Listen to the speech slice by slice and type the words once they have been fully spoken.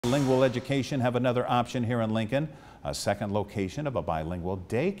Bilingual education have another option here in Lincoln. A second location of a bilingual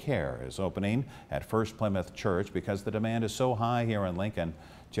daycare is opening at First Plymouth Church because the demand is so high here in Lincoln.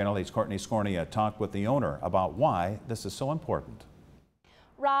 Channel 8's Courtney Scornia talked with the owner about why this is so important.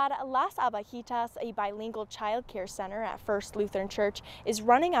 Rod, Las Abajitas, a bilingual childcare center at First Lutheran Church, is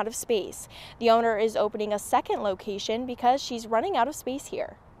running out of space. The owner is opening a second location because she's running out of space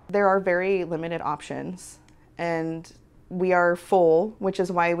here. There are very limited options, and we are full, which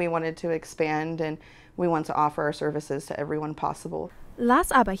is why we wanted to expand and we want to offer our services to everyone possible. Las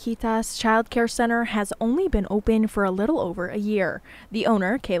Abajitas Child Care Center has only been open for a little over a year. The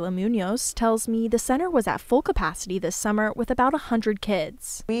owner, Kayla Munoz, tells me the center was at full capacity this summer with about 100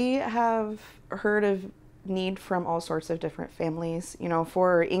 kids. We have heard of need from all sorts of different families. You know,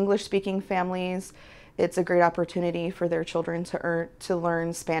 for English-speaking families, it's a great opportunity for their children to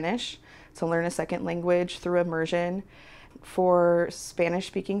learn Spanish, to learn a second language through immersion. For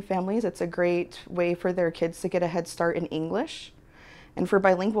Spanish-speaking families, it's a great way for their kids to get a head start in English. And for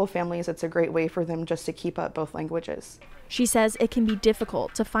bilingual families, it's a great way for them just to keep up both languages. She says it can be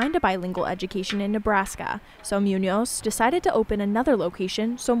difficult to find a bilingual education in Nebraska, so Munoz decided to open another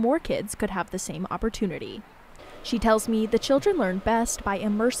location so more kids could have the same opportunity. She tells me the children learn best by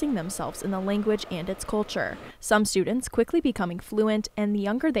immersing themselves in the language and its culture. Some students quickly becoming fluent, and the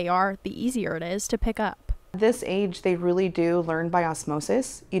younger they are, the easier it is to pick up. At this age, they really do learn by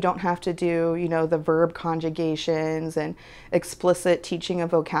osmosis. You don't have to do, the verb conjugations and explicit teaching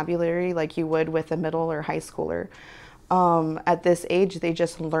of vocabulary like you would with a middle or high schooler. At this age, they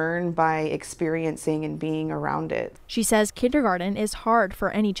just learn by experiencing and being around it. She says kindergarten is hard for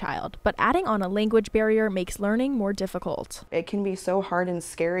any child, but adding on a language barrier makes learning more difficult. It can be so hard and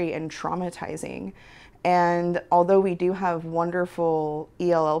scary and traumatizing. And although we do have wonderful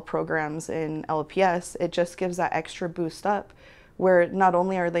ELL programs in LPS, it just gives that extra boost up where not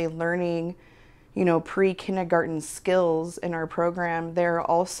only are they learning, pre-kindergarten skills in our program, they're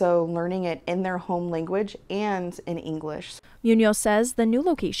also learning it in their home language and in English. Munoz says the new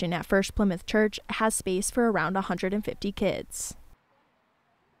location at First Plymouth Church has space for around 150 kids.